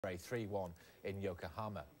Monterrey 3-1 in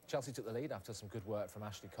Yokohama. Chelsea took the lead after some good work from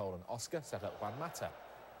Ashley Cole and Oscar set up Juan Mata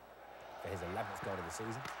for his 11th goal of the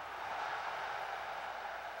season.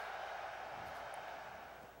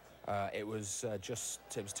 It was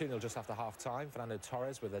 2-0 just after half-time. Fernando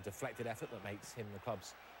Torres with a deflected effort that makes him the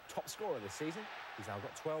club's top scorer this season. He's now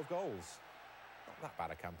got 12 goals. Not that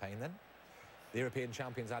bad a campaign then. The European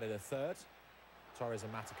champions added a third. Torres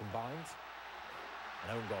and Mata combined.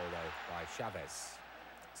 An own goal though by Chavez.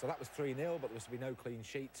 So that was 3-0, but there was to be no clean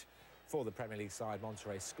sheet for the Premier League side.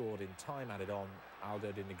 Monterrey scored in time added on.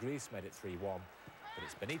 Aldo de Negris made it 3-1. But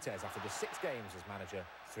it's Benitez, after just 6 games as manager,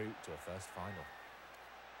 through to a first final.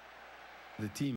 The team